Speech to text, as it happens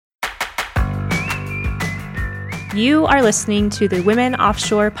You are listening to the Women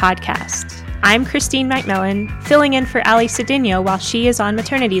Offshore podcast. I'm Christine McMillan, filling in for Ali Cedinho while she is on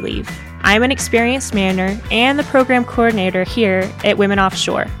maternity leave. I'm an experienced mariner and the program coordinator here at Women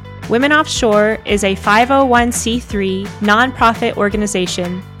Offshore. Women Offshore is a 501c3 nonprofit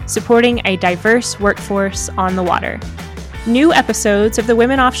organization supporting a diverse workforce on the water. New episodes of the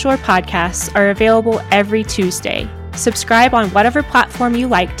Women Offshore podcast are available every Tuesday. Subscribe on whatever platform you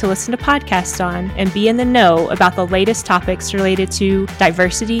like to listen to podcasts on and be in the know about the latest topics related to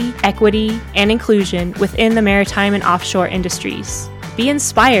diversity, equity, and inclusion within the maritime and offshore industries. Be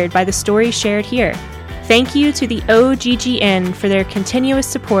inspired by the stories shared here. Thank you to the OGGN for their continuous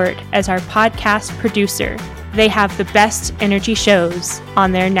support as our podcast producer. They have the best energy shows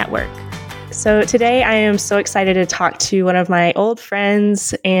on their network. So today I am so excited to talk to one of my old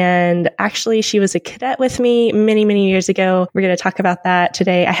friends, and actually she was a cadet with me many, many years ago. We're going to talk about that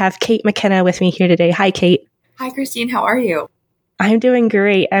today. I have Kate McKenna with me here today. Hi, Kate. Hi, Christine. How are you? I'm doing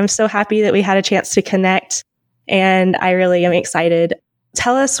great. I'm so happy that we had a chance to connect, and I really am excited.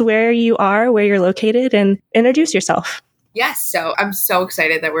 Tell us where you are, where you're located, and introduce yourself. Yes. So I'm so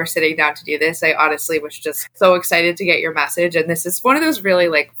excited that we're sitting down to do this. I honestly was just so excited to get your message. And this is one of those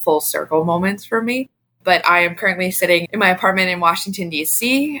really full circle moments for me. But I am currently sitting in my apartment in Washington,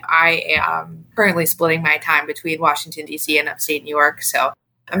 D.C. I am currently splitting my time between Washington, D.C. and upstate New York. So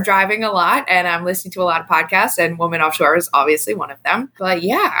I'm driving a lot and I'm listening to a lot of podcasts, and Women Offshore is obviously one of them. But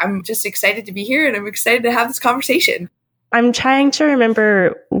yeah, I'm just excited to be here and I'm excited to have this conversation. I'm trying to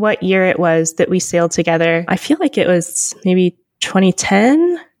remember what year it was that we sailed together. I feel like it was maybe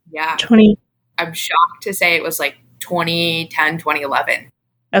 2010? Yeah. I'm shocked to say it was 2010, 2011.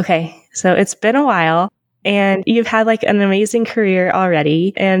 Okay. So it's been a while and you've had an amazing career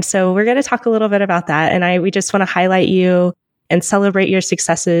already. And so we're going to talk a little bit about that. And we just want to highlight you and celebrate your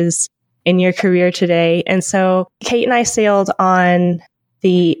successes in your career today. And so Kate and I sailed on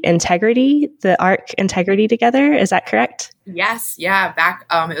the ARC Integrity together. Is that correct? Yes. Yeah. Back,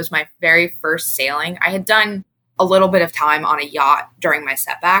 it was my very first sailing. I had done a little bit of time on a yacht during my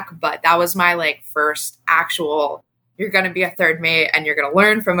setback, but that was my first actual, you're going to be a third mate and you're going to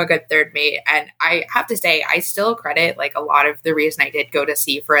learn from a good third mate. And I have to say, I still credit a lot of the reason I did go to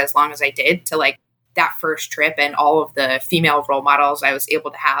sea for as long as I did to that first trip and all of the female role models I was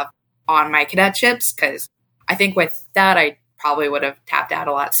able to have on my cadetships. Cause I think with that, I probably would have tapped out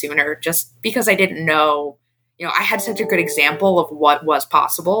a lot sooner just because I didn't know, I had such a good example of what was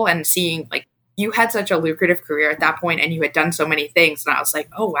possible, and seeing you had such a lucrative career at that point and you had done so many things. And I was like,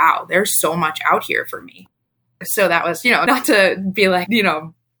 oh, wow, there's so much out here for me. So that was, not to be a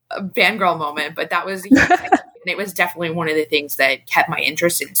fangirl moment, but that was, and it was definitely one of the things that kept my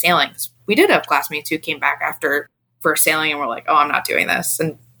interest in sailing. We did have classmates who came back after first sailing and were like, oh, I'm not doing this,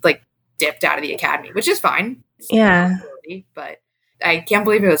 and dipped out of the academy, which is fine. Yeah. But I can't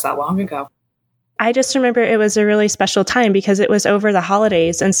believe it was that long ago. I just remember it was a really special time because it was over the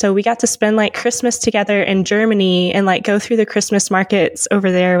holidays. And so we got to spend Christmas together in Germany and go through the Christmas markets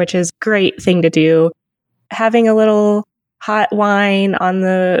over there, which is a great thing to do. Having a little hot wine on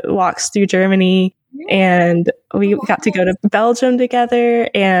the walks through Germany. And we got to go to Belgium together.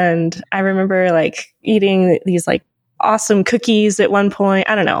 And I remember eating these awesome cookies at one point.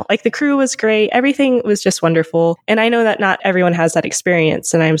 I don't know, the crew was great. Everything was just wonderful. And I know that not everyone has that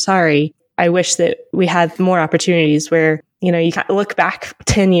experience, and I'm sorry. I wish that we had more opportunities where, you kind of look back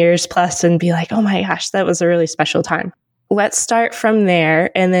 10 years plus and be like, oh my gosh, that was a really special time. Let's start from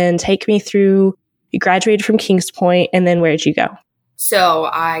there and then take me through, you graduated from Kings Point, and then where'd you go? So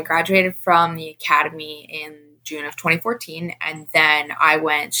I graduated from the academy in June of 2014. And then I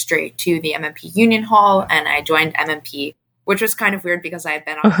went straight to the MMP Union Hall and I joined MMP, which was kind of weird because I had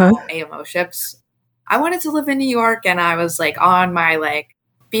been on all AMO ships. I wanted to live in New York, and I was on my,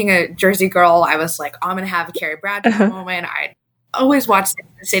 being a Jersey girl, I was I'm going to have a Carrie Bradshaw moment. I'd always watched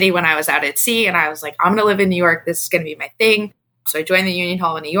the city when I was out at sea, and I was I'm going to live in New York. This is going to be my thing. So I joined the Union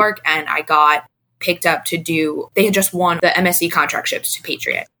Hall in New York, and I got picked up to they had just won the MSC contract ships to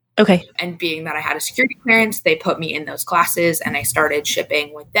Patriot. Okay. And being that I had a security clearance, they put me in those classes, and I started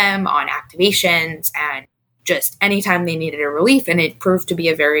shipping with them on activations and just anytime they needed a relief. And it proved to be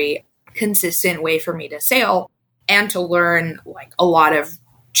a very consistent way for me to sail and to learn a lot of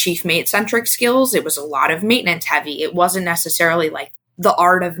chief mate centric skills. It was a lot of maintenance heavy. It wasn't necessarily the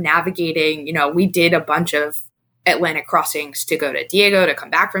art of navigating. We did a bunch of Atlantic crossings to go to Diego, to come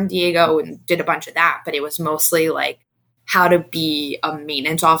back from Diego, and did a bunch of that. But it was mostly how to be a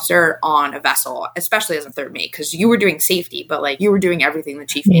maintenance officer on a vessel, especially as a third mate, because you were doing safety, but you were doing everything the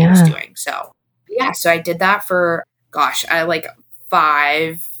chief mate was doing. So I did that for,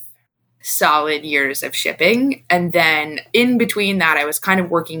 5 solid years of shipping. And then in between that, I was kind of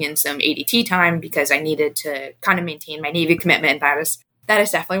working in some ADT time because I needed to kind of maintain my Navy commitment. That is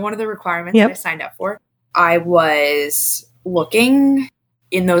definitely one of the requirements that I signed up for. I was looking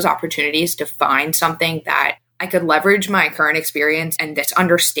in those opportunities to find something that I could leverage my current experience and this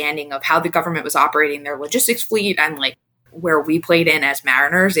understanding of how the government was operating their logistics fleet and like where we played in as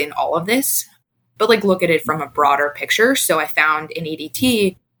mariners in all of this, but like look at it from a broader picture. So I found an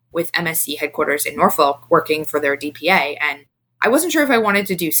ADT with MSC headquarters in Norfolk working for their DPA. And I wasn't sure if I wanted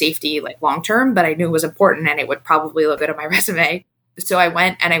to do safety like long term, but I knew it was important and it would probably look good on my resume. So I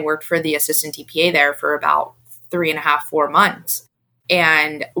went and I worked for the assistant DPA there for about 3.5, 4 months.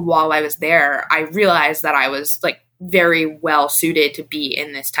 And while I was there, I realized that I was like very well suited to be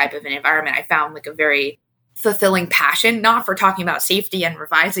in this type of an environment. I found like a very fulfilling passion, not for talking about safety and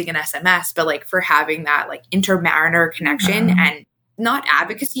revising an SMS, but like for having that like intermariner connection and not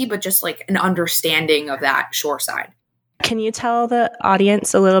advocacy, but just like an understanding of that shore side. Can you tell the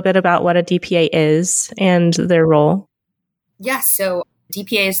audience a little bit about what a DPA is and their role? Yes. So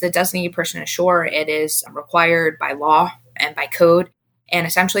DPA is the designated person ashore. It is required by law and by code, and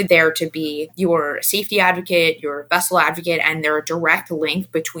essentially there to be your safety advocate, your vessel advocate, and they're a direct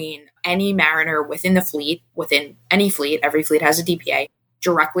link between any mariner within the fleet, within any fleet, every fleet has a DPA,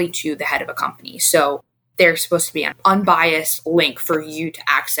 directly to the head of a company. So they're supposed to be an unbiased link for you to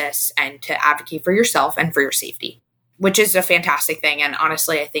access and to advocate for yourself and for your safety, which is a fantastic thing. And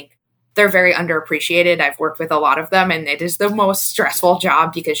honestly, I think they're very underappreciated. I've worked with a lot of them, and it is the most stressful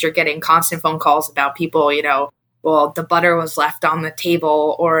job because you're getting constant phone calls about people, you know, well, the butter was left on the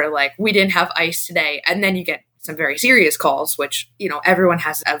table, or like, we didn't have ice today. And then you get some very serious calls, which, you know, everyone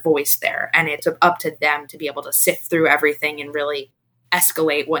has a voice there, and it's up to them to be able to sift through everything and really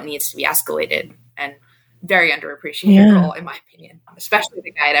escalate what needs to be escalated. And very underappreciated role, in my opinion, especially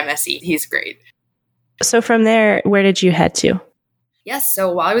the guy at MSC. He's great. So from there, where did you head to? Yes.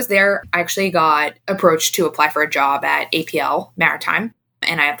 So while I was there, I actually got approached to apply for a job at APL Maritime.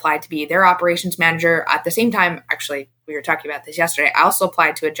 And I applied to be their operations manager. At the same time, actually, we were talking about this yesterday, I also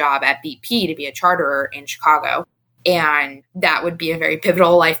applied to a job at BP to be a charterer in Chicago. And that would be a very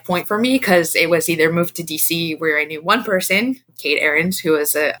pivotal life point for me because it was either move to DC, where I knew one person, Kate Ahrens, who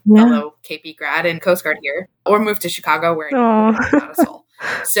is a fellow KP grad and Coast Guard here, or move to Chicago, where I knew not a soul.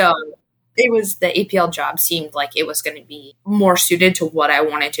 So it was the APL job seemed like it was going to be more suited to what I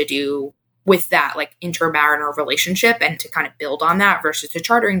wanted to do with that like intermariner relationship and to kind of build on that versus the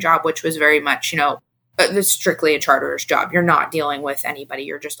chartering job, which was very much, you know, it's strictly a charterer's job. You're not dealing with anybody.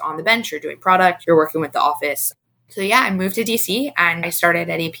 You're just on the bench. You're doing product. You're working with the office. So yeah, I moved to DC and I started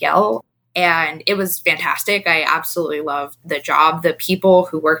at APL, and it was fantastic. I absolutely loved the job. The people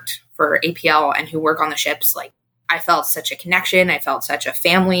who worked for APL and who work on the ships, like I felt such a connection. I felt such a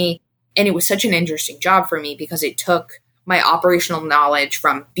family. And it was such an interesting job for me because it took my operational knowledge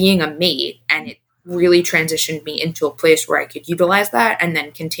from being a mate, and it really transitioned me into a place where I could utilize that and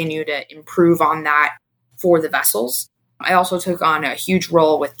then continue to improve on that for the vessels. I also took on a huge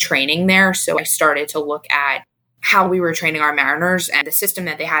role with training there. So I started to look at how we were training our mariners and the system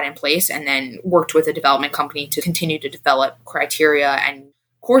that they had in place, and then worked with a development company to continue to develop criteria and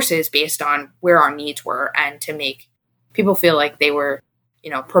courses based on where our needs were and to make people feel like they were, you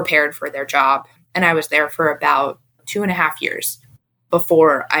know, prepared for their job. And I was there for about 2.5 years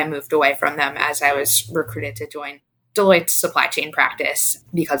before I moved away from them as I was recruited to join Deloitte's supply chain practice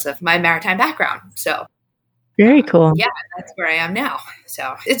because of my maritime background. So very cool. Yeah, that's where I am now.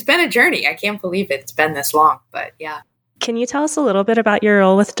 So it's been a journey. I can't believe it's been this long, but yeah. Can you tell us a little bit about your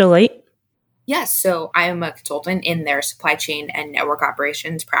role with Deloitte? Yes. So I am a consultant in their supply chain and network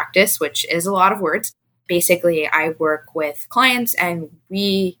operations practice, which is a lot of words. Basically, I work with clients and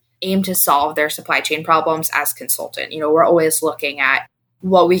we aim to solve their supply chain problems as consultant. You know, we're always looking at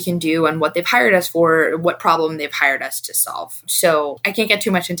what we can do and what they've hired us for, what problem they've hired us to solve. So I can't get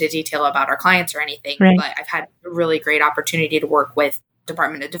too much into detail about our clients or anything, but I've had a really great opportunity to work with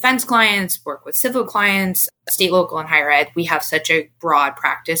Department of Defense clients, work with civil clients, state, local, and higher ed. We have such a broad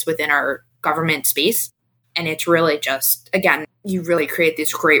practice within our government space. And it's really just, again, you really create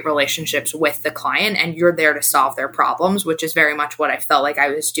these great relationships with the client and you're there to solve their problems, which is very much what I felt like I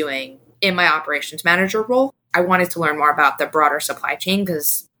was doing in my operations manager role. I wanted to learn more about the broader supply chain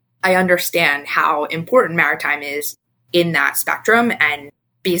because I understand how important maritime is in that spectrum. And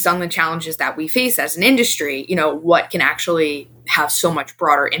based on the challenges that we face as an industry, you know, what can actually have so much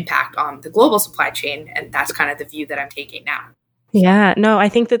broader impact on the global supply chain. And that's kind of the view that I'm taking now. Yeah, no, I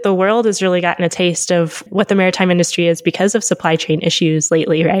think that the world has really gotten a taste of what the maritime industry is because of supply chain issues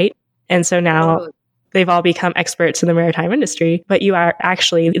lately, right? And so now they've all become experts in the maritime industry, but you are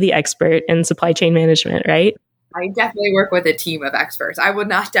actually the expert in supply chain management, right? I definitely work with a team of experts. I would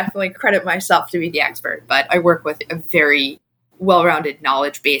not definitely credit myself to be the expert, but I work with a very well-rounded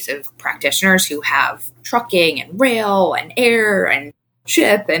knowledge base of practitioners who have trucking and rail and air and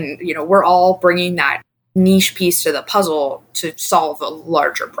ship. And, we're all bringing that niche piece to the puzzle to solve a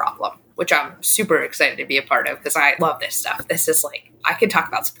larger problem, which I'm super excited to be a part of because I love this stuff. This is I could talk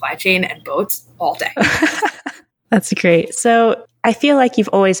about supply chain and boats all day. That's great. So I feel like you've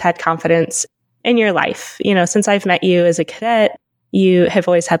always had confidence in your life. Since I've met you as a cadet, you have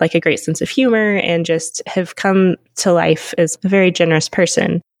always had a great sense of humor and just have come to life as a very generous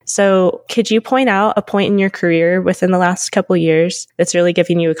person. So could you point out a point in your career within the last couple of years that's really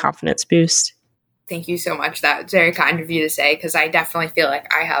giving you a confidence boost? Thank you so much. That's very kind of you to say, because I definitely feel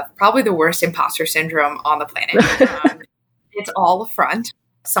like I have probably the worst imposter syndrome on the planet. It's all a front.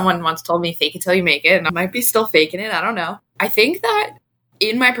 Someone once told me, fake it till you make it, and I might be still faking it. I don't know. I think that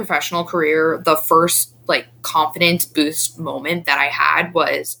in my professional career, the first confidence boost moment that I had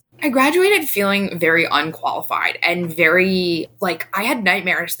was I graduated feeling very unqualified and very I had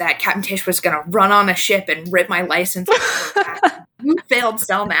nightmares that Captain Tish was going to run on a ship and rip my license. You failed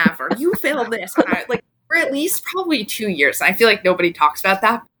CellNav, or you failed this. And for at least probably 2 years. I feel like nobody talks about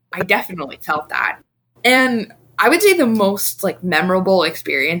that. I definitely felt that. And I would say the most memorable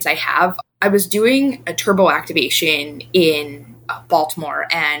experience I have, I was doing a turbo activation in Baltimore,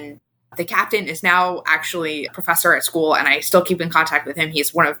 and the captain is now actually a professor at school, and I still keep in contact with him.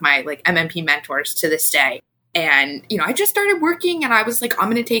 He's one of my MMP mentors to this day. And, I just started working, and I was I'm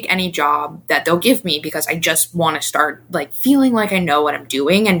going to take any job that they'll give me because I just want to start feeling like I know what I'm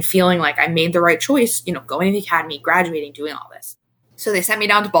doing and feeling like I made the right choice, going to the academy, graduating, doing all this. So they sent me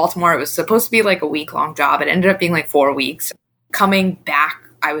down to Baltimore. It was supposed to be a week-long job. It ended up being 4 weeks. Coming back,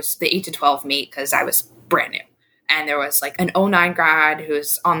 I was the 8 to 12 mate because I was brand new. And there was an '09 grad who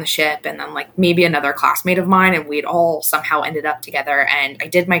was on the ship, and then maybe another classmate of mine, and we'd all somehow ended up together. And I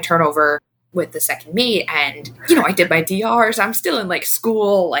did my turnover with the second mate, and I did my DRs. I'm still in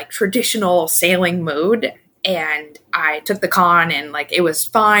school, traditional sailing mode, and I took the con, and it was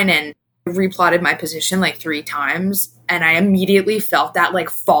fine, and replotted my position 3 times, and I immediately felt that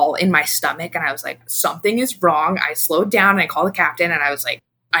fall in my stomach, and I was something is wrong. I slowed down, and I called the captain, and I was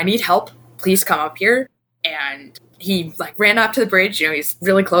I need help. Please come up here. And he ran up to the bridge. He's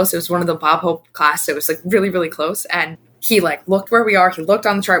really close. It was one of the Bob Hope class. So it was really, really close. And he looked where we are. He looked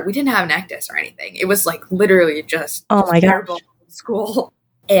on the chart. We didn't have an ECDIS or anything. It was literally just terrible school.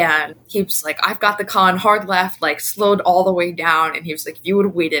 And he was I've got the con hard left, slowed all the way down. And he was if you would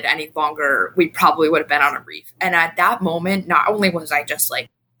have waited any longer, we probably would have been on a reef. And at that moment, not only was I just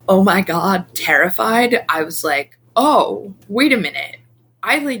oh my God, terrified, I was oh, wait a minute.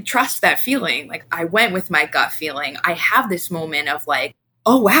 I trust that feeling. I went with my gut feeling. I have this moment of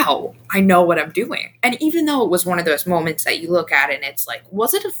oh wow, I know what I'm doing. And even though it was one of those moments that you look at and it's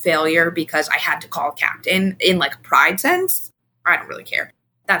was it a failure because I had to call captain in a pride sense? I don't really care.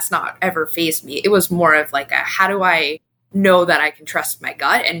 That's not ever fazed me. It was more of a how do I know that I can trust my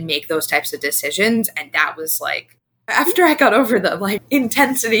gut and make those types of decisions? And that was after I got over the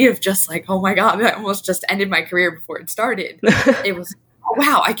intensity of just oh my God, I almost just ended my career before it started. It was oh,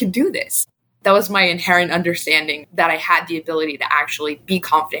 wow, I can do this. That was my inherent understanding that I had the ability to actually be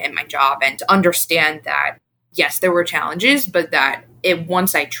confident in my job and to understand that, yes, there were challenges, but that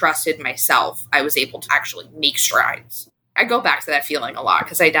once I trusted myself, I was able to actually make strides. I go back to that feeling a lot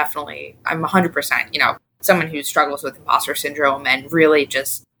because I'm 100%, someone who struggles with imposter syndrome and really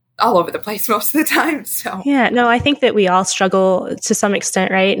just all over the place most of the time. So yeah, no, I think that we all struggle to some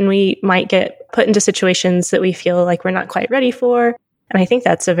extent, right? And we might get put into situations that we feel we're not quite ready for. And I think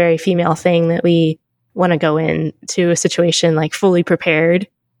that's a very female thing that we want to go into a situation fully prepared.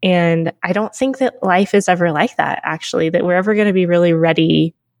 And I don't think that life is ever like that, actually, that we're ever going to be really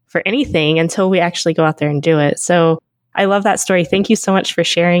ready for anything until we actually go out there and do it. So I love that story. Thank you so much for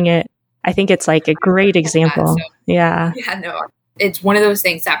sharing it. I think it's a great example. Yeah. Yeah, no, it's one of those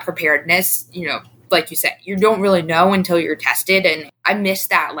things that preparedness, like you said, you don't really know until you're tested. And I miss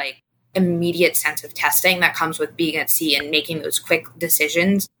that immediate sense of testing that comes with being at sea and making those quick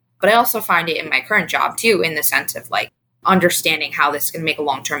decisions. But I also find it in my current job too, in the sense of understanding how this can make a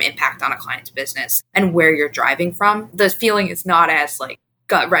long-term impact on a client's business and where you're driving from. The feeling is not as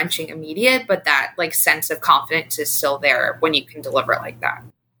gut-wrenching immediate, but that sense of confidence is still there when you can deliver like that.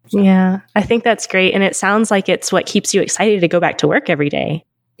 So. Yeah, I think that's great. And it sounds like it's what keeps you excited to go back to work every day.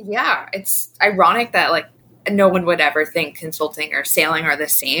 Yeah, it's ironic that no one would ever think consulting or sailing are the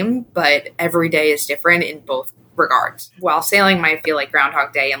same, but every day is different in both regards. While sailing might feel like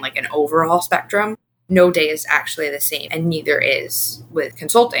Groundhog Day in an overall spectrum, no day is actually the same, and neither is with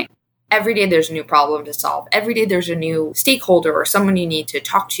consulting. Every day there's a new problem to solve. Every day there's a new stakeholder or someone you need to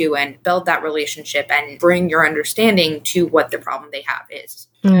talk to and build that relationship and bring your understanding to what the problem they have is.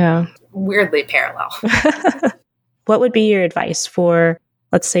 Yeah. Weirdly parallel. What would be your advice for,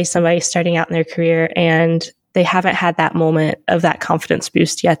 let's say, somebody starting out in their career and they haven't had that moment of that confidence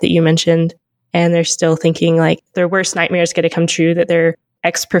boost yet that you mentioned, and they're still thinking like their worst nightmare is going to come true, that their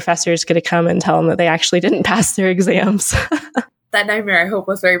ex-professor is going to come and tell them that they actually didn't pass their exams? That nightmare, I hope,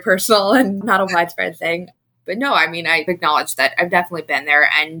 was very personal and not a widespread thing. But no, I mean, I acknowledge that I've definitely been there.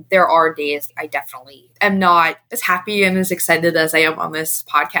 And there are days I definitely am not as happy and as excited as I am on this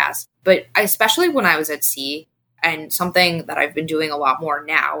podcast. But especially when I was at sea, and something that I've been doing a lot more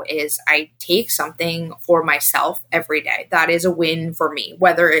now is I take something for myself every day. That is a win for me,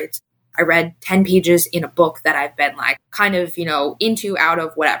 whether it's I read 10 pages in a book that I've been like kind of, into, out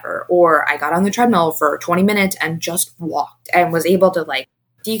of, whatever. Or I got on the treadmill for 20 minutes and just walked and was able to like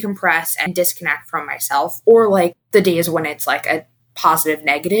decompress and disconnect from myself. Or like the days when it's like a positive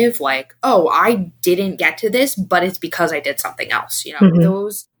negative, like, oh, I didn't get to this, but it's because I did something else.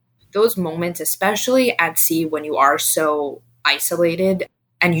 Those moments, especially at sea when you are so isolated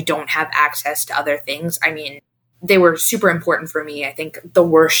and you don't have access to other things. I mean, they were super important for me. I think the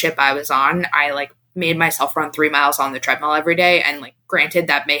worst ship I was on, I like made myself run 3 miles on the treadmill every day. And like, granted,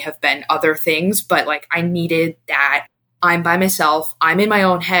 that may have been other things, but like I needed that. I'm by myself. I'm in my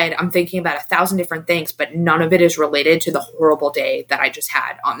own head. I'm thinking about 1,000 different things, but none of it is related to the horrible day that I just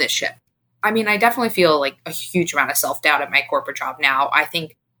had on this ship. I mean, I definitely feel like a huge amount of self-doubt at my corporate job now. I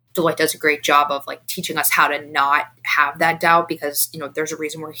think Deloitte does a great job of like teaching us how to not have that doubt because, there's a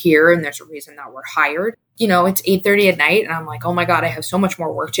reason we're here and there's a reason that we're hired. It's 8:30 at night and I'm like, oh my God, I have so much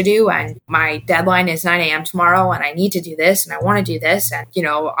more work to do. And my deadline is 9 a.m. tomorrow and I need to do this and I want to do this. And,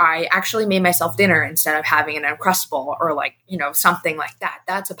 I actually made myself dinner instead of having an Uncrustable or like, something like that.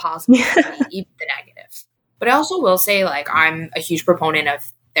 That's a positive, even the negatives. But I also will say like, I'm a huge proponent of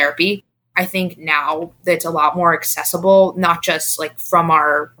therapy. I think now that's a lot more accessible, not just like from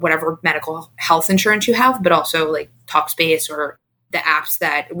our whatever medical health insurance you have, but also like Talkspace or the apps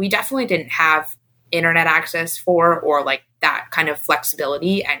that we definitely didn't have internet access for or like that kind of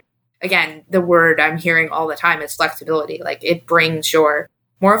flexibility. And again, the word I'm hearing all the time is flexibility. Like it brings your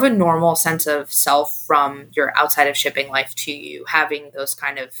more of a normal sense of self from your outside of shipping life to you having those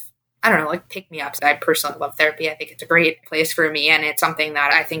kind of, I don't know, like pick me ups. I personally love therapy. I think it's a great place for me. And it's something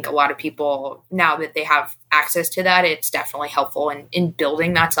that I think a lot of people, now that they have access to that, it's definitely helpful in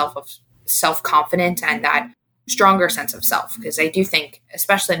building that self-confidence and that stronger sense of self. Because I do think,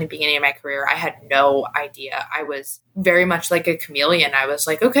 especially in the beginning of my career, I had no idea. I was very much like a chameleon. I was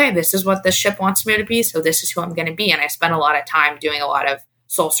like, okay, this is what this ship wants me to be. So this is who I'm going to be. And I spent a lot of time doing a lot of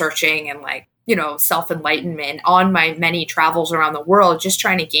soul searching and like, self-enlightenment on my many travels around the world, just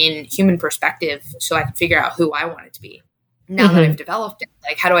trying to gain human perspective so I could figure out who I wanted to be. Now that I've developed it,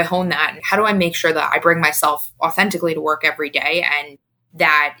 like, how do I hone that? And how do I make sure that I bring myself authentically to work every day and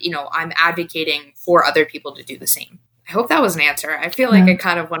that, I'm advocating for other people to do the same? I hope that was an answer. I feel like I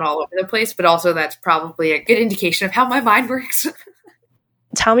kind of went all over the place, but also that's probably a good indication of how my mind works.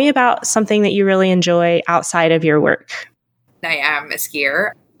 Tell me about something that you really enjoy outside of your work. I am a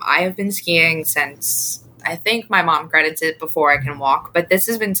skier. I have been skiing since, I think my mom credits it before I can walk, but this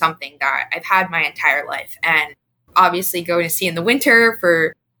has been something that I've had my entire life. And obviously going to ski in the winter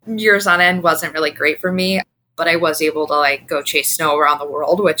for years on end wasn't really great for me, but I was able to like go chase snow around the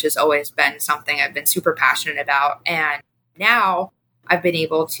world, which has always been something I've been super passionate about. And now I've been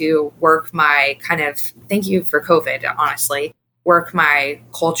able to work my thank you for COVID, honestly, work my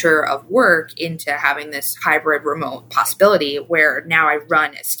culture of work into having this hybrid remote possibility where now I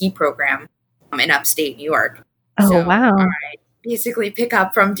run a ski program in upstate New York. Oh, so wow. I basically pick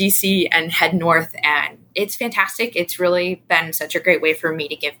up from DC and head north, and it's fantastic. It's really been such a great way for me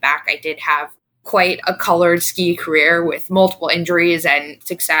to give back. I did have quite a colored ski career with multiple injuries and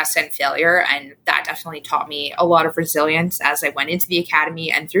success and failure, and that definitely taught me a lot of resilience as I went into the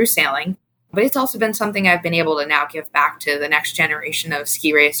academy and through sailing. But it's also been something I've been able to now give back to the next generation of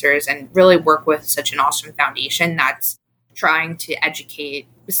ski racers and really work with such an awesome foundation that's trying to educate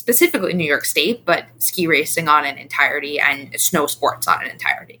specifically New York State, but ski racing on an entirety and snow sports on an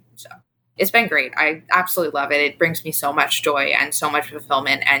entirety. So it's been great. I absolutely love it. It brings me so much joy and so much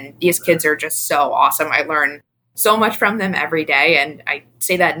fulfillment. And these kids are just so awesome. I learn so much from them every day. And I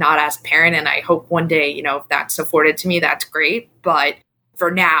say that not as a parent. And I hope one day, if that's afforded to me, that's great. But for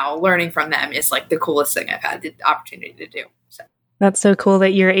now, learning from them is like the coolest thing I've had the opportunity to do. So that's so cool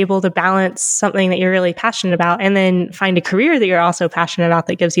that you're able to balance something that you're really passionate about and then find a career that you're also passionate about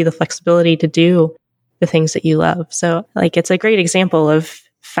that gives you the flexibility to do the things that you love. So like, it's a great example of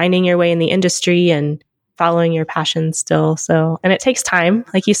finding your way in the industry and following your passion still. So, and it takes time.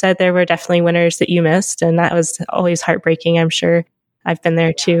 Like you said, there were definitely winners that you missed, and that was always heartbreaking. I'm sure I've been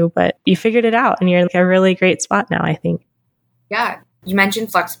there too, but you figured it out and you're in a really great spot now, I think. Yeah. You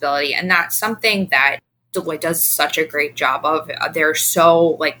mentioned flexibility, and that's something that Deloitte does such a great job of. They're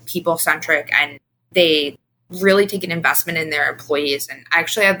so like people centric, and they really take an investment in their employees. And I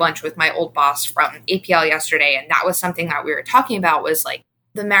actually had lunch with my old boss from APL yesterday, and that was something that we were talking about, was like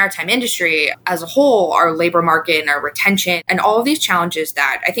the maritime industry as a whole, our labor market and our retention, and all of these challenges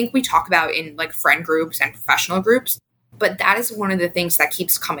that I think we talk about in like friend groups and professional groups. But that is one of the things that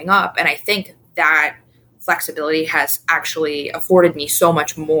keeps coming up. And I think that flexibility has actually afforded me so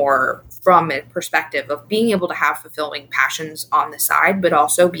much more from a perspective of being able to have fulfilling passions on the side, but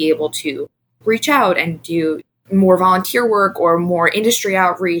also be able to reach out and do more volunteer work or more industry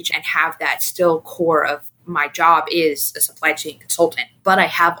outreach and have that still core of my job is a supply chain consultant. But I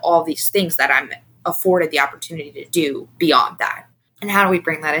have all these things that I'm afforded the opportunity to do beyond that. And how do we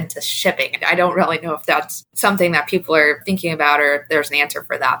bring that into shipping? I don't really know if that's something that people are thinking about or if there's an answer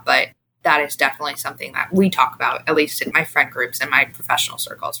for that, but that is definitely something that we talk about, at least in my friend groups and my professional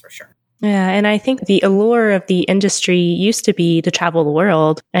circles, for sure. Yeah. And I think the allure of the industry used to be to travel the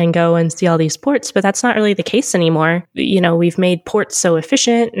world and go and see all these ports, but that's not really the case anymore. You know, we've made ports so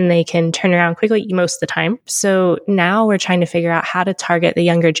efficient and they can turn around quickly most of the time. So now we're trying to figure out how to target the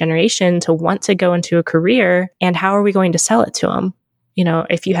younger generation to want to go into a career, and how are we going to sell it to them? You know,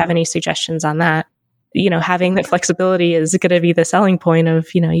 if you have any suggestions on that. You know, having that flexibility is going to be the selling point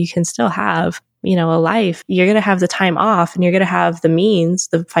of, you know, you can still have, you know, a life. You're going to have the time off, and you're going to have the means,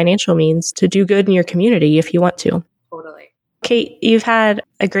 the financial means to do good in your community if you want to. Totally. Kate, you've had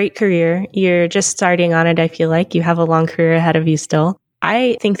a great career. You're just starting on it. I feel like you have a long career ahead of you still.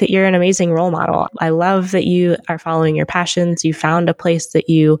 I think that you're an amazing role model. I love that you are following your passions. You found a place that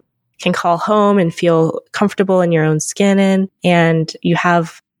you can call home and feel comfortable in your own skin in, and you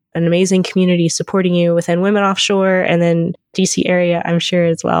have an amazing community supporting you within Women Offshore and then DC area, I'm sure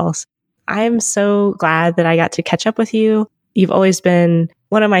as well. So I'm so glad that I got to catch up with you. You've always been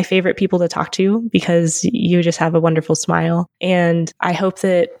one of my favorite people to talk to because you just have a wonderful smile. And I hope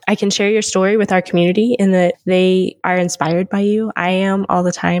that I can share your story with our community and that they are inspired by you. I am all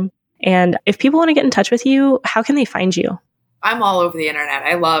the time. And if people want to get in touch with you, how can they find you? I'm all over the internet.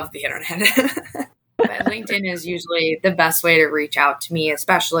 I love the internet. But LinkedIn is usually the best way to reach out to me,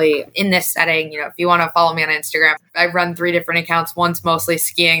 especially in this setting. You know, if you want to follow me on Instagram, I run 3 different accounts. One's mostly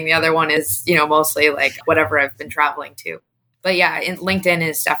skiing. The other one is, you know, mostly like whatever I've been traveling to. But yeah, LinkedIn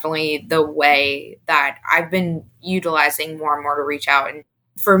is definitely the way that I've been utilizing more and more to reach out. And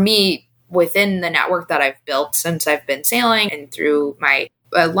for me, within the network that I've built since I've been sailing and through my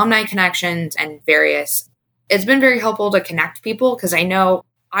alumni connections and various, it's been very helpful to connect people, because I know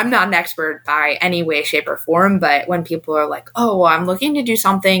I'm not an expert by any way, shape, or form, but when people are like, oh, well, I'm looking to do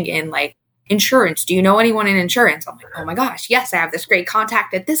something in like insurance. Do you know anyone in insurance? I'm like, oh my gosh, yes, I have this great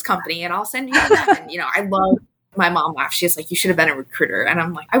contact at this company and I'll send you that. And, you know, I love, my mom laughs. She's like, you should have been a recruiter. And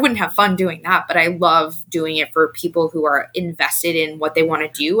I'm like, I wouldn't have fun doing that, but I love doing it for people who are invested in what they want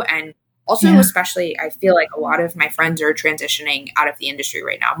to do. And also, especially, I feel like a lot of my friends are transitioning out of the industry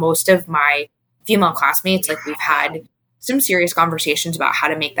right now. Most of my female classmates, like we've had some serious conversations about how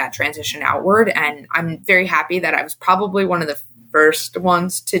to make that transition outward. And I'm very happy that I was probably one of the first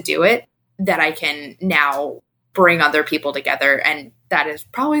ones to do it, that I can now bring other people together. And that is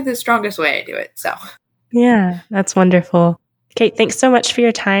probably the strongest way I do it. So, yeah, that's wonderful. Kate, thanks so much for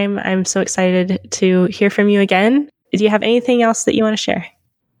your time. I'm so excited to hear from you again. Do you have anything else that you want to share?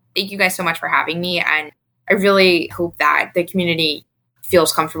 Thank you guys so much for having me. And I really hope that the community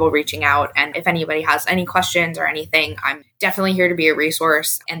feels comfortable reaching out. And if anybody has any questions or anything, I'm definitely here to be a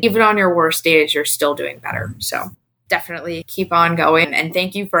resource. And even on your worst days, you're still doing better. So definitely keep on going. And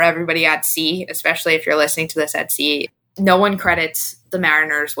thank you for everybody at sea, especially if you're listening to this at sea. No one credits the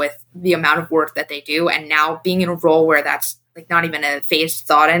mariners with the amount of work that they do. And now being in a role where that's like not even a phased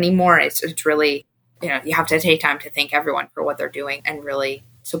thought anymore, it's really, you know, you have to take time to thank everyone for what they're doing and really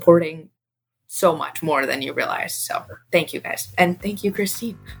supporting so much more than you realize. So thank you guys. And thank you,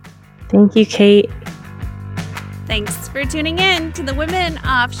 Christine. Thank you, Kate. Thanks for tuning in to the Women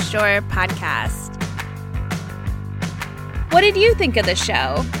Offshore podcast. What did you think of the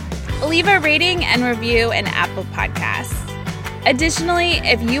show? Leave a rating and review in Apple Podcasts. Additionally,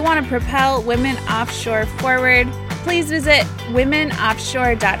 if you want to propel Women Offshore forward, please visit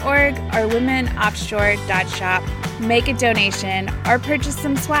womenoffshore.org or womenoffshore.shop, make a donation, or purchase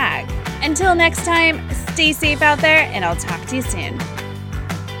some swag. Until next time, stay safe out there, and I'll talk to you soon.